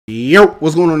Yo,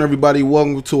 what's going on, everybody?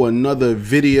 Welcome to another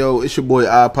video. It's your boy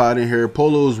iPod in here.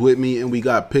 Polo's with me, and we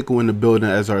got Pickle in the building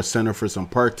as our center for some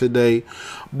Park today.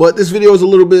 But this video is a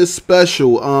little bit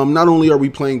special. Not only are we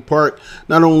playing Park,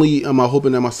 not only am I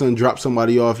hoping that my son drops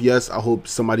somebody off. Yes, I hope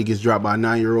somebody gets dropped by a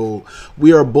 9-year-old.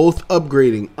 We are both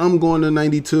upgrading. I'm going to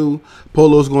 92.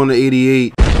 Polo's going to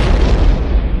 88.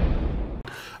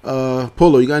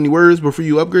 Polo, you got any words before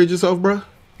you upgrade yourself, bro?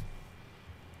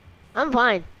 I'm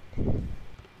fine.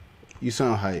 You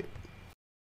sound hype.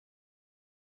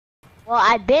 Well,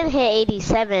 I've been hit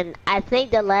 87. I think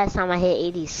the last time I hit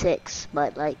 86,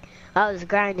 but like I was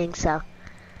grinding, so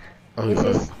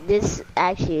this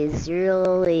actually is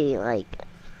really like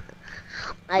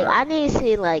I need to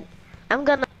see I'm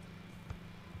gonna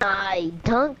my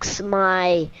dunks,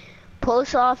 my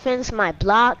post offense, my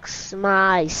blocks,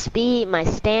 my speed, my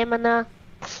stamina.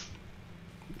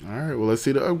 All right, well, let's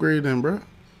see the upgrade then, bro.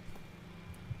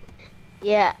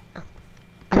 Yeah.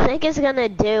 I think it's gonna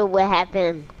do what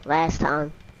happened last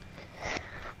time.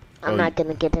 I'm not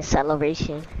gonna get the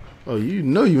celebration. Oh, you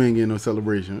know you ain't getting no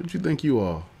celebration. What you think you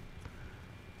are?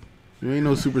 You ain't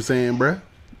no Super Saiyan, bruh.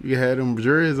 You can have them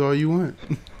jerseys all you want.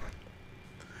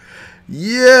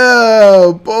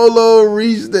 Yeah, Polo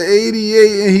reached the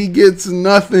 88 and he gets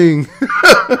nothing.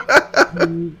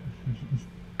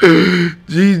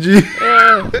 GG.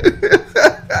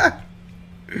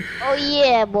 Oh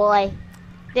yeah, boy.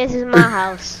 This is my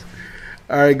house.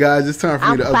 All right, guys, it's time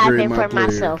for me to upgrade my player.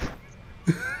 Myself.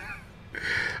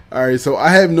 All right, so I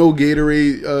have no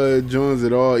Gatorade Jones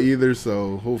at all either,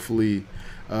 so hopefully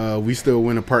we still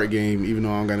win a Park game, even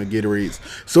though I'm gonna Gatorades.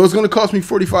 So it's gonna cost me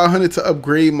 4,500 to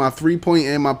upgrade my 3-point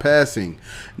and my passing.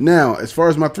 Now, as far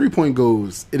as my 3-point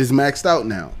goes, it is maxed out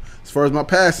now. As far as my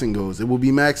passing goes, it will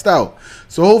be maxed out.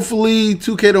 So hopefully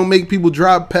 2K don't make people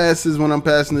drop passes when I'm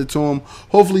passing it to them.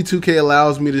 Hopefully 2K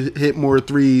allows me to hit more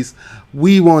threes.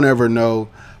 We won't ever know.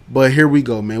 But here we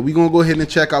go, man. We're going to go ahead and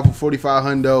check out for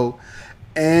 4,500.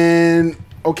 And,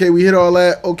 okay, we hit all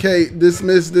that. Okay,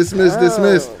 dismiss.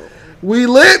 We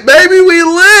lit, baby. We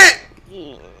lit.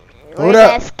 Where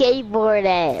that skateboard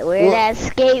at? Where that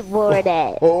skateboard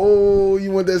at? Oh,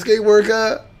 you want that skateboard,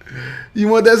 cuz? You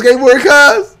want that skateboard,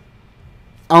 cuz?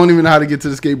 I don't even know how to get to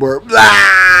the skateboard.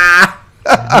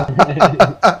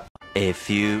 A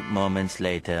few moments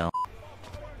later.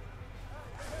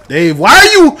 Dave, why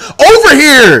are you over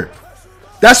here?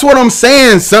 That's what I'm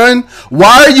saying, son.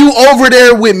 Why are you over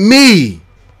there with me?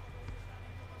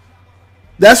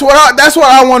 That's what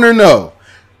I want to know.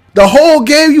 The whole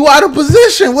game you out of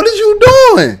position. What is you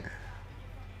doing?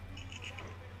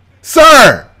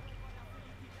 Sir.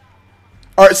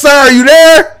 All right, sir, are you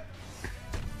there?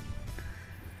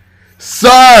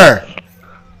 Sir,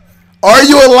 are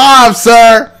you alive,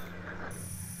 sir?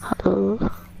 You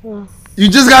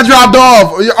just got dropped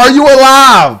off. Are you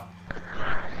alive?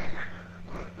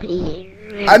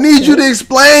 I need you to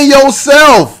explain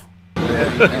yourself.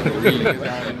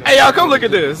 Hey, y'all, come look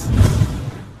at this.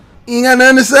 You ain't got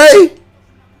nothing to say?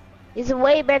 He's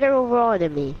way better overall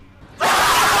than me.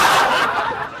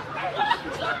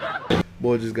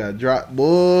 Boy just got dropped.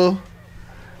 Boy,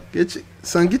 get your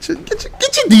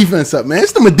defense up, man.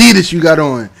 It's them Adidas you got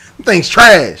on. Them things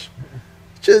trash.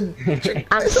 I'm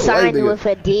signed with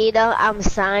Adidas.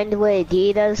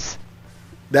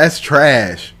 That's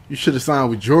trash. You should have signed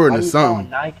with Jordan or something.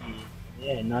 Nike.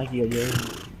 Yeah, Nike. Yeah.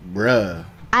 Bruh.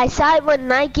 I signed with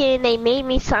Nike and they made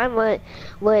me sign with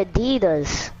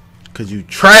Adidas. Cause you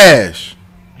trash.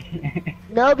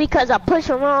 No, because I push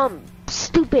the wrong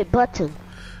stupid button.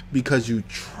 Because you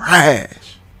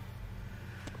trash.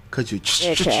 Cause you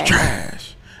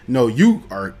trash. No, you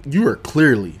are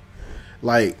clearly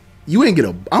like you ain't get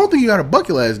a. I don't think you got a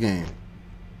bucket last game.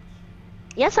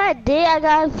 Yes, I did. I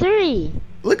got a 3.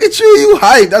 Look at you. You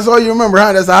hype. That's all you remember,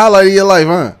 huh? That's the highlight of your life,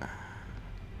 huh?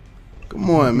 Come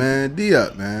on, man. D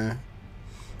up, man.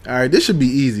 All right, this should be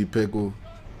easy, Pickle.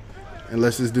 And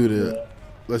let's just do the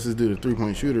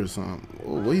 3-point shooter or something.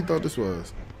 Oh, what you thought this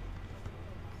was?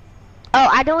 Oh,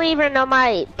 I don't even know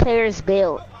my player's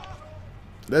build.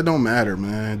 That don't matter,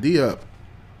 man. D up.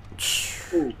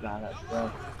 Oh, God, that's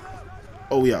rough.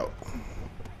 Oh, we out.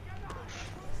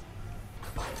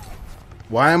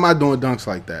 Why am I doing dunks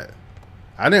like that?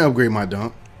 I didn't upgrade my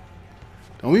dunk.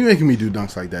 Don't be making me do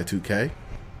dunks like that, 2K.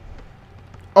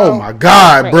 Oh my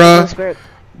God, bruh.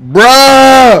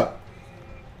 Bruh!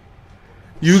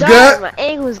 You got? My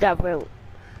ankles got broke.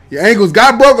 Your ankles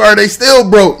got broke or are they still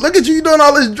broke? Look at you doing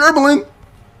all this dribbling.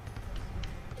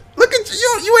 Look at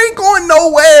you. You ain't going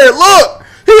nowhere. Look.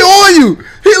 He on you.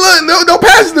 He look. No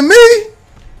pass it to me.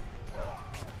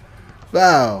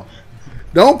 Wow.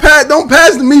 Don't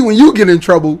pass to me when you get in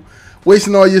trouble.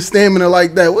 Wasting all your stamina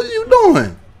like that. What are you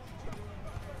doing?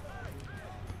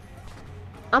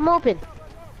 I'm open.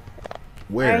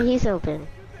 Where? Or he's open.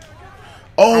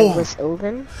 Oh. I was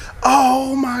open.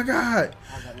 Oh my God.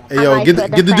 Hey yo, get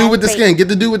the dude with the skin. Get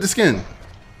the dude with the skin.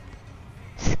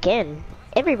 Skin.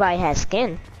 Everybody has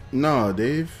skin. No,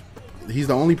 Dave. He's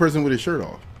the only person with his shirt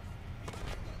off.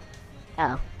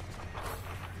 Oh.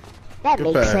 That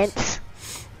Good makes pass. sense.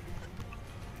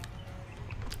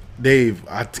 Dave,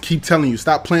 I keep telling you,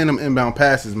 stop playing them inbound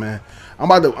passes, man. I'm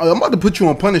about to put you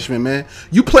on punishment, man.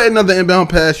 You play another inbound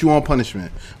pass, you on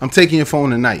punishment. I'm taking your phone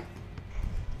tonight.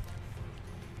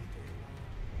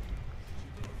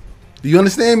 Do you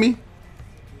understand me?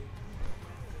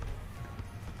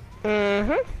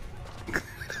 Mm-hmm.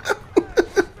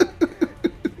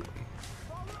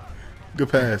 Good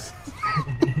pass.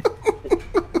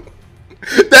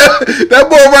 that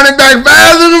boy running back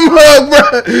faster than the mug, bro.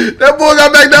 That boy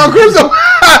got back down court so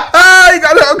he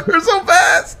got down court so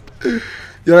fast.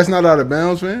 Yo, that's not out of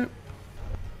bounds, man.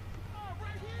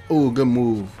 Oh, good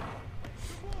move.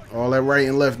 All that right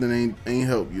and left and ain't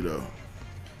help you though.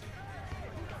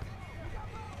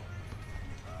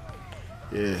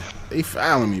 Yeah, they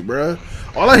fouling me, bro.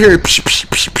 All I hear is psh, psh,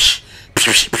 psh, psh,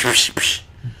 psh, psh, psh, psh.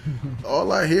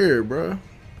 All I hear, bro.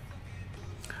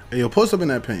 Hey, yo, post up in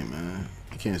that paint, man.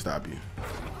 He can't stop you.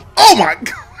 Oh my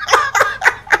God.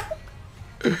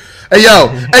 Hey,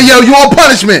 yo, you on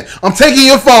punishment. I'm taking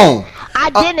your phone. I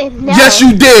didn't know. Yes,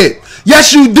 you did.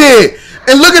 Yes, you did.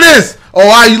 And look at this. Oh,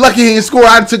 wow, you lucky he didn't score.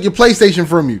 I took your PlayStation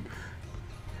from you.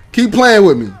 Keep playing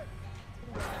with me.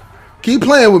 Keep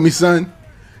playing with me, son.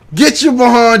 Get your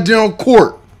behind down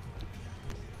court.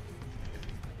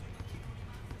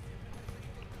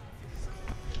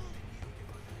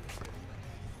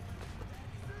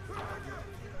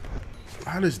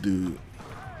 How this dude?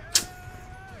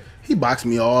 He boxed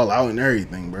me all out and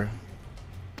everything, bro.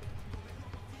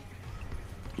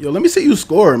 Yo, let me see you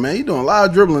score, man. You doing a lot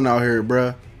of dribbling out here,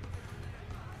 bro.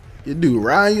 You dude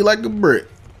riding you like a brick.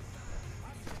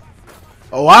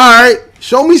 Oh, all right.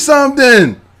 Show me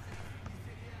something.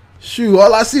 Shoot,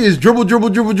 all I see is dribble, dribble,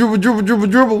 dribble, dribble, dribble, dribble,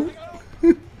 dribble.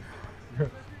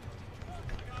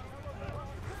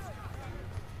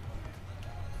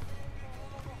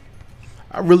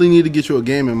 I really need to get you a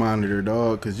gaming monitor,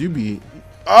 dog, because you be...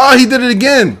 Oh, he did it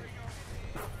again.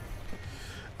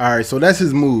 All right, so that's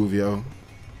his move, yo.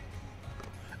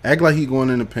 Act like he going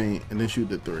in the paint and then shoot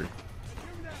the three.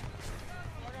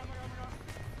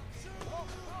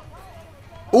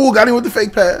 Oh, got him with the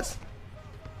fake pass.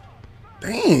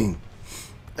 Dang.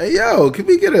 Hey, yo, can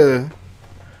we get a...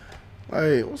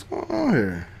 Like, what's going on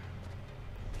here?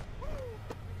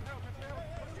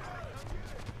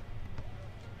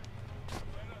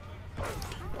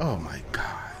 Oh, my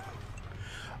God.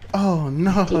 Oh,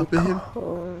 no, baby.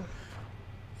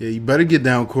 Yeah, you better get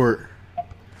down court.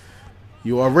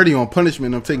 You already on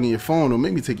punishment. I'm taking your phone. Don't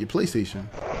make me take your PlayStation.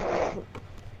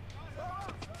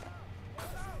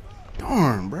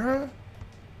 Darn, bruh.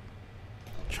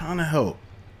 Trying to help.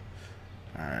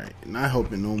 Alright, not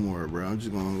helping no more, bro. I'm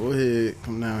just gonna go ahead,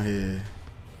 come down here.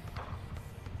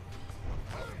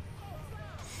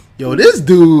 Yo, this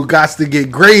dude got to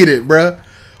get graded, bruh.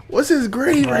 What's his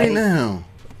grade right now?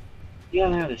 You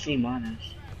gotta have a C-. I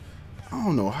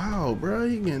don't know how, bro.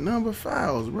 You getting number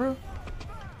fouls, bro.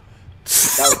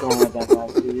 That was going right back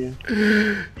out to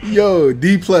you. Yo,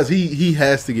 D+, he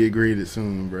has to get graded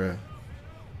soon, bro.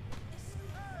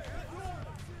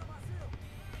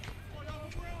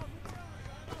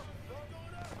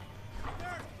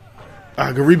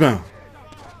 Ah, good rebound.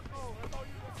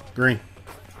 Green.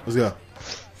 Let's go.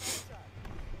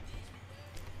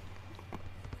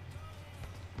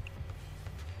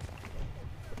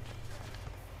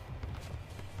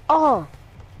 Oh.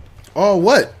 Oh,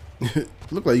 what?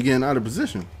 Look like you're getting out of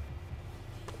position.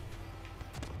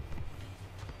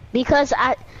 Because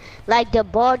like the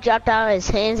ball dropped out of his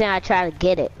hands and I tried to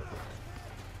get it.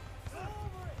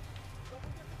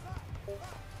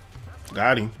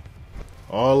 Got him.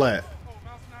 All that.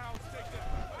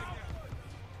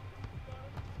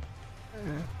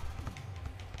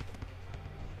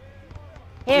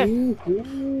 Here.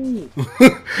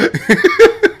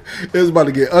 It's about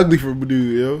to get ugly for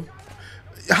dude, yo.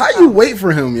 How you wait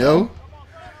for him, yo?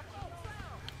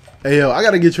 Hey, yo, I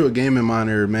gotta get you a gaming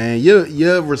monitor, man.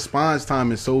 Your response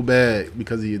time is so bad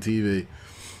because of your TV.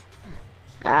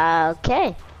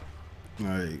 Okay.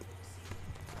 Like,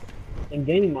 And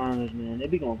gaming monitors, man, they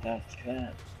be going fast as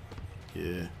crap.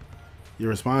 yeah. Your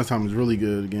response time is really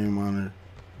good, gaming monitor.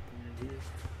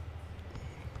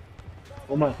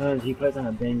 One of my friends, he plays on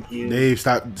a BenQ. Dave,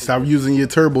 stop using your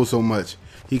turbo so much.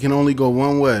 He can only go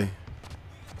one way.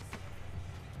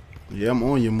 Yeah, I'm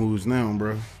on your moves now,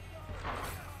 bro.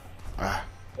 Ah.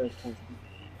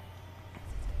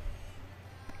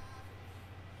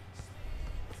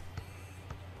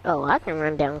 Oh, I can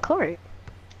run down court.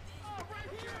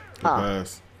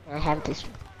 Pass. I have this.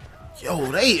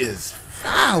 Yo, they is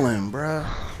fouling, bro.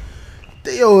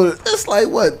 Yo, it's like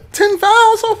what, 10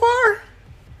 fouls so far?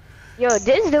 Yo,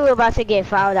 this dude about to get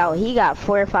fouled out. He got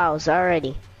 4 fouls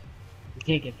already. You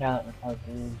can't get fouled in the park,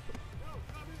 man.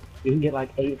 You can get like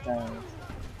 8 fouls.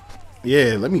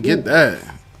 Yeah, let me get that.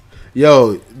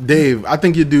 Yo, Dave, I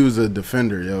think your dude's a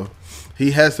defender, yo.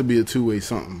 He has to be a two-way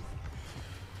something.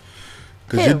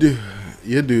 Cause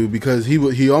you do, because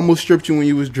he almost stripped you when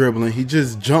you was dribbling. He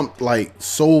just jumped like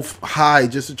so high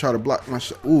just to try to block my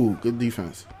shot. Ooh, good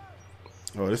defense.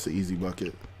 Oh, that's an easy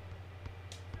bucket.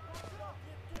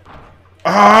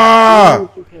 Ah!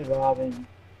 2K Robin.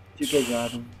 2K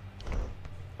Robin.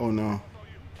 Oh no,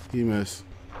 he missed.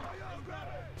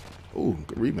 Ooh,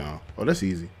 good rebound. Oh, that's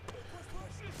easy.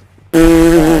 Boy,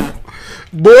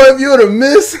 if you would have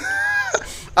missed,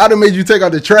 I'd have made you take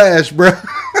out the trash, bro.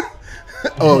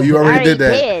 Oh, you already did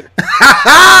that.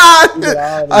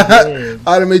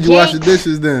 I'd have made you wash the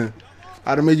dishes then.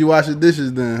 I'd have made you wash the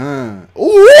dishes then, huh?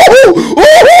 Ooh!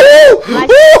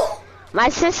 My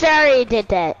sister already did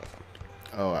that.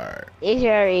 Oh, all right. They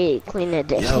already cleaned the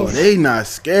dishes. Yo, they not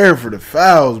scared for the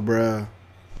fouls, bro.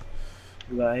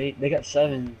 Right? They got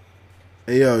 7.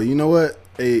 Hey, yo, you know what?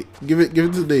 Hey, give it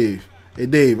to Dave. Hey,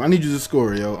 Dave, I need you to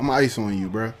score, yo. I'm ice on you,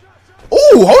 bro.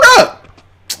 Ooh, hold up,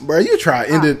 bro. You try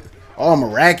to end it all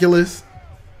miraculous.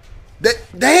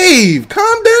 Dave,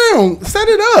 calm down. Set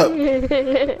it up.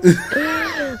 Okay.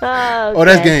 Oh,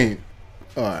 that's game.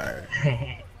 All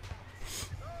right.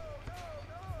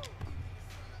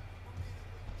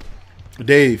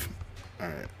 Dave. All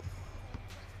right.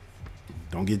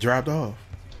 Don't get dropped off.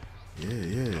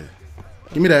 Yeah.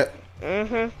 Give me that.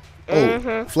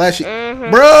 Oh, flashy.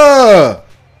 Bruh.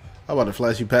 I'm about to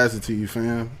flashy pass it to you,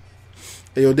 fam.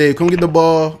 Hey, yo, Dave, come get the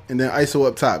ball and then ISO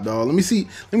up top, dog. Let me see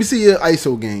your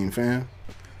ISO game, fam.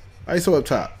 ISO up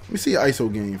top. Let me see your ISO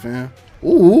game, fam.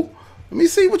 Ooh, let me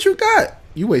see what you got.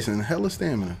 You wasting hella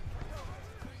stamina.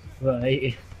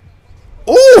 Right.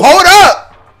 Ooh, hold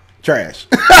up. Trash.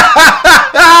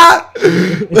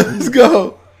 Let's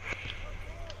go.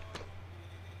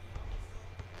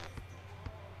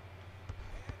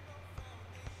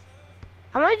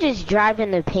 I'm gonna just drive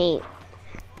in the paint.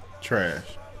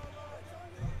 Trash.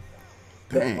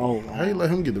 Dang. Oh, How you let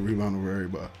him get the rebound over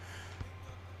everybody?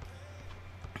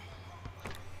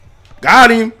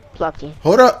 Got him. Lucky.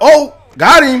 Hold up. Oh,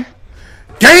 got him.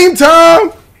 Game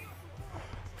time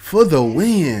for the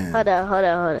win. Hold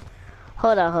up.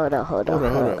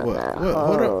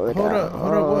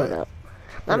 What?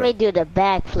 Let me do the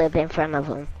backflip in front of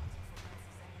him.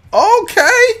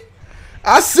 Okay.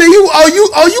 I see you.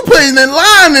 Oh, you putting in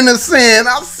line in the sand.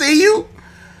 I see you.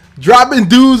 Dropping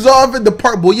dudes off at the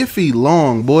park. Boy, your feet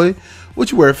long, boy.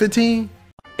 What you wear, 15?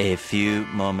 A few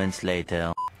moments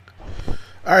later. All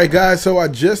right, guys. So I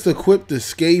just equipped the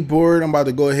skateboard. I'm about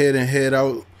to go ahead and head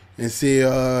out and see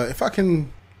if I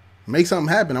can make something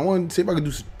happen. I want to see if I can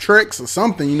do some tricks or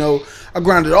something. You know, I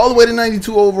grinded all the way to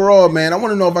 92 overall, man. I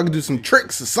want to know if I can do some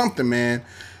tricks or something, man.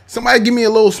 Somebody give me a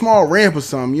little small ramp or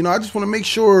something. You know, I just want to make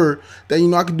sure that, you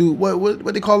know, I can do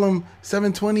what they call them,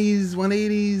 720s,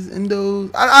 180s,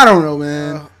 endos. I don't know,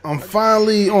 man. I'm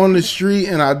finally on the street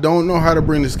and I don't know how to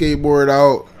bring the skateboard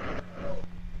out.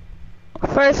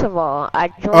 First of all, I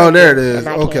joined. Oh, there it is.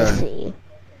 Okay. Can't see.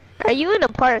 Are you in the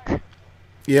park?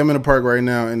 Yeah, I'm in the park right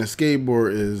now, and the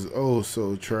skateboard is oh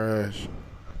so trash.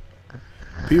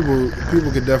 People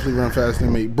could definitely run faster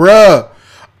than me, bruh.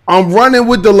 I'm running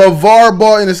with the LeVar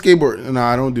ball and the skateboard. No,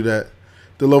 I don't do that.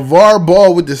 The LeVar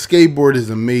ball with the skateboard is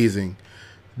amazing.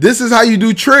 This is how you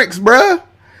do tricks, bruh.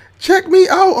 Check me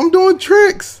out. I'm doing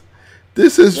tricks.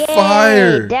 This is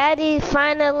fire. Daddy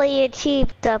finally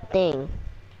achieved something.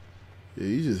 Yeah,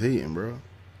 you just hating, bro.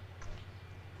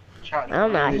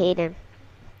 I'm not hating.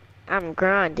 I'm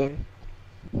grinding.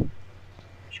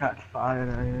 Shot fired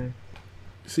out here.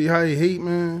 See how you hate,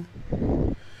 man?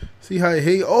 See how you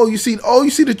hate? Oh, you see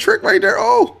the trick right there.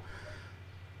 Oh,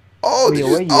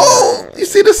 you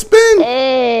see the spin?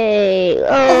 Hey,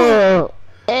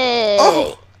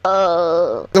 hey.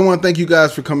 I want to thank you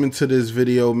guys for coming to this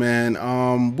video,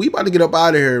 man. We about to get up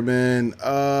out of here, man.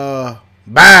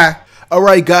 Bye. All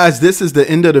right, guys, this is the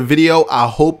end of the video. I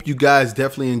hope you guys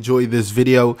definitely enjoyed this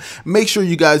video. Make sure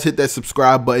you guys hit that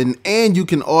subscribe button, and you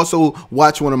can also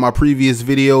watch one of my previous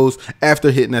videos after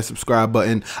hitting that subscribe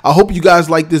button. I hope you guys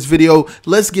like this video.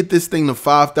 Let's get this thing to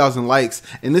 5,000 likes.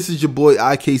 And this is your boy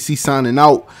IKC signing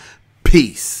out.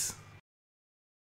 Peace.